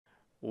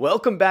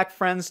Welcome back,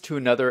 friends, to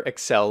another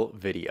Excel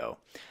video.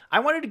 I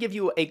wanted to give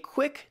you a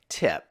quick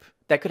tip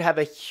that could have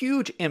a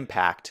huge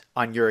impact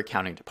on your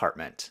accounting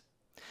department.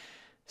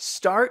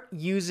 Start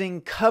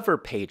using cover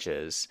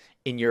pages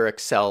in your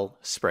Excel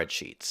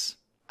spreadsheets.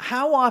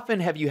 How often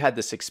have you had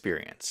this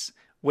experience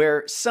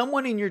where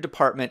someone in your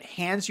department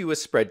hands you a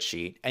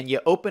spreadsheet and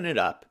you open it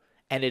up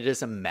and it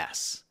is a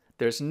mess?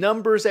 There's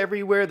numbers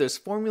everywhere, there's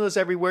formulas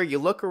everywhere, you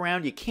look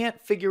around, you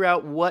can't figure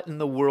out what in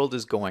the world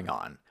is going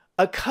on.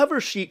 A cover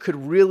sheet could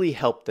really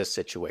help this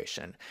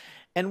situation.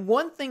 And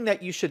one thing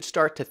that you should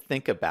start to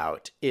think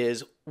about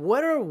is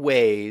what are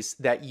ways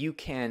that you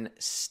can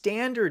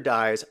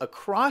standardize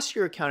across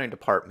your accounting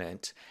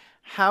department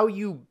how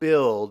you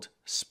build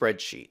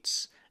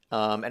spreadsheets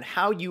and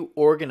how you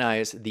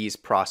organize these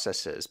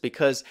processes,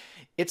 because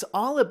it's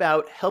all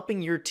about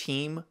helping your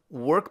team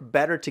work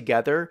better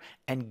together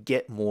and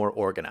get more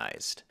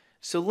organized.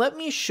 So let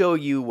me show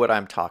you what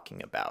I'm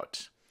talking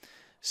about.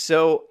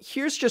 So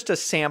here's just a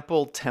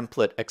sample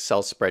template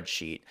Excel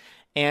spreadsheet.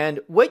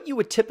 And what you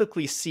would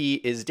typically see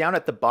is down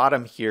at the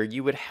bottom here,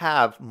 you would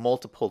have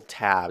multiple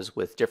tabs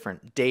with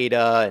different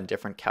data and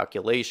different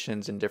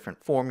calculations and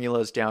different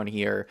formulas down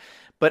here.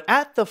 But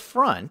at the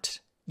front,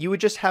 you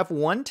would just have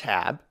one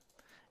tab,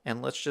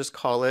 and let's just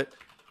call it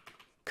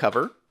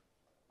cover,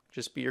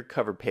 just be your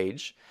cover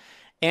page.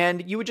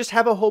 And you would just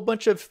have a whole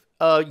bunch of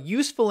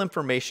useful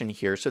information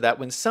here so that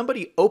when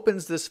somebody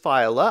opens this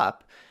file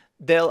up,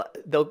 they'll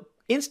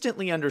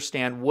instantly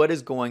understand what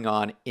is going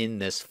on in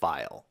this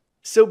file.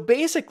 So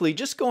basically,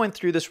 just going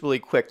through this really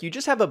quick, you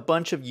just have a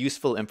bunch of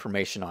useful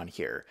information on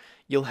here.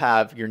 You'll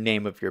have your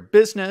name of your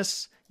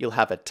business. You'll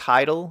have a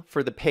title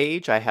for the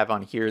page. I have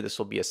on here, this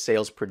will be a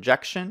sales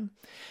projection.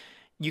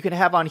 You can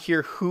have on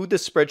here who the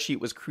spreadsheet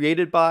was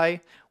created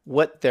by,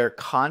 what their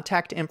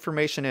contact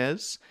information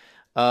is.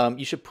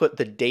 You should put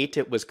the date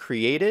it was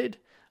created.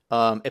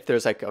 If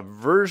there's like a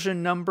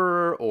version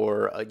number,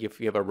 or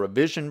if you have a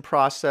revision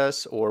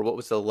process, or what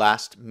was the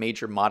last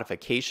major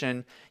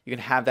modification, you can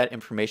have that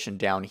information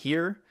down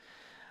here.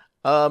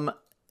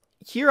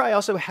 Here I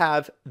also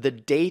have the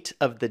date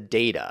of the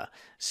data.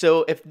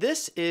 So if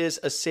this is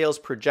a sales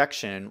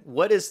projection,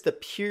 what is the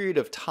period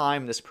of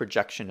time this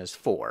projection is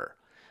for?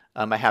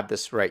 I have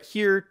this right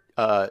here,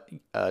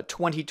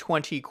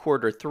 2020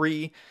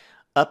 Q3,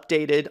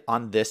 updated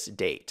on this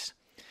date.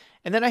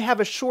 And then I have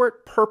a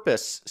short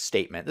purpose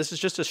statement. This is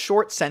just a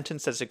short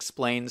sentence that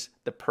explains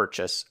the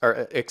purpose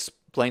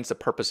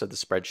of the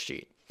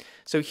spreadsheet.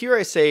 So here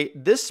I say,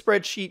 this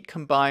spreadsheet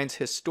combines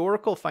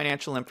historical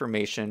financial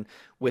information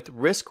with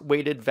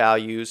risk-weighted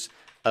values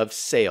of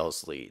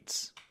sales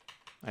leads.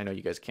 I know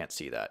you guys can't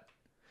see that.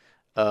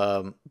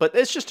 But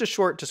it's just a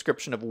short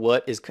description of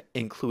what is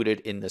included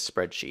in this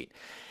spreadsheet.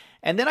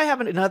 And then I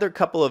have another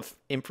couple of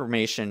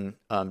information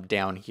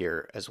down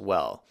here as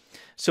well.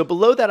 So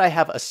below that I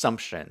have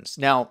assumptions.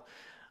 Now,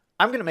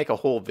 I'm going to make a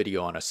whole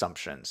video on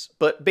assumptions,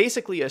 but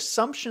basically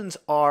assumptions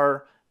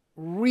are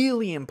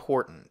really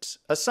important.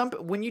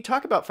 When you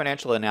talk about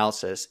financial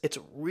analysis, it's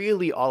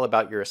really all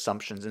about your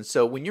assumptions. And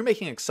so when you're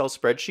making Excel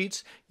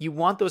spreadsheets, you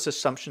want those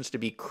assumptions to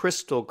be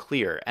crystal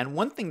clear. And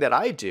one thing that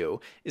I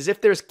do is if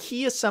there's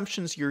key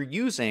assumptions you're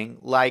using,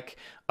 like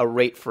a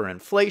rate for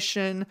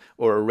inflation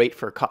or a rate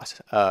for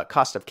cost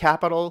of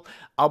capital,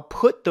 I'll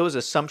put those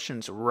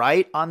assumptions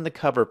right on the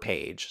cover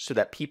page so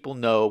that people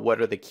know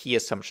what are the key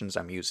assumptions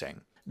I'm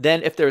using.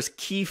 Then if there's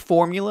key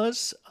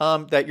formulas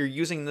that you're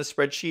using in the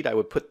spreadsheet, I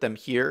would put them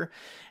here.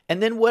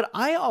 And then what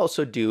I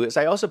also do is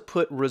I also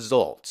put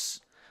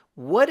results.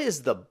 What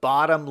is the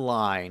bottom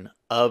line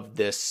of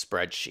this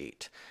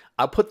spreadsheet?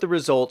 I'll put the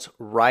results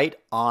right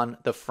on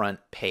the front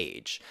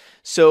page.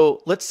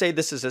 So let's say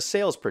this is a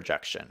sales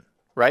projection,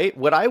 right?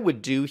 What I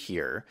would do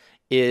here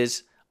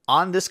is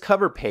on this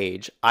cover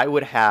page, I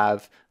would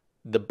have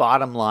the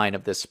bottom line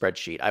of this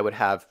spreadsheet. I would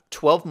have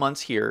 12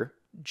 months here,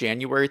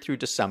 January through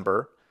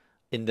December,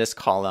 in this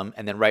column,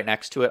 and then right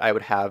next to it I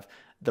would have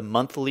the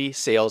monthly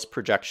sales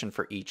projection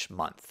for each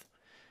month.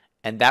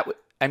 And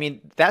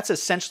that's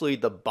essentially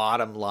the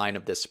bottom line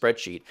of this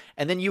spreadsheet.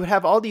 And then you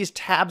have all these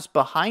tabs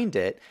behind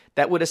it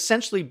that would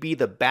essentially be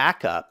the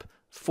backup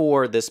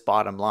for this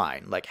bottom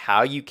line, like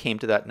how you came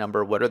to that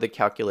number, what are the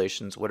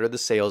calculations, what are the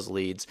sales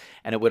leads,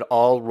 and it would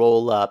all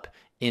roll up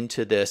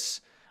into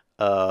this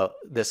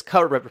this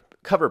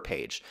cover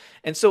page.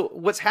 And so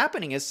what's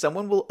happening is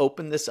someone will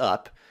open this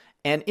up,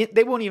 and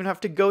they won't even have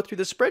to go through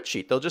the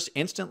spreadsheet. They'll just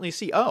instantly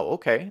see, oh,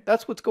 okay,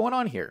 that's what's going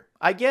on here.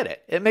 I get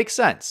it. It makes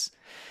sense.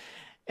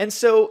 And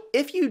so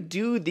if you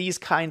do these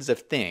kinds of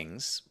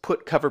things,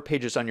 put cover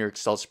pages on your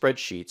Excel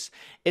spreadsheets,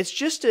 it's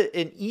just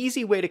an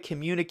easy way to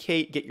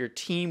communicate, get your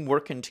team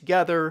working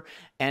together,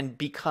 and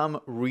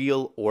become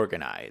real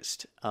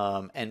organized.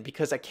 And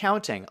because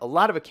accounting, a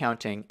lot of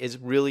accounting is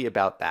really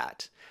about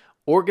that,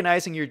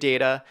 organizing your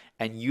data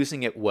and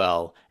using it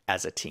well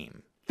as a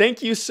team.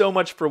 Thank you so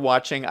much for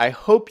watching. I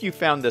hope you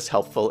found this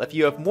helpful. If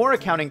you have more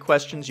accounting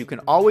questions, you can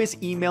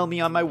always email me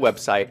on my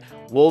website,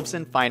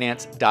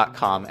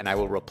 wolvesandfinance.com, and I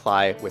will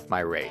reply with my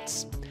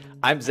rates.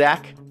 I'm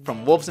Zach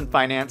from Wolves in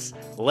Finance.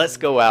 Let's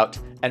go out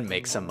and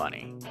make some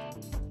money.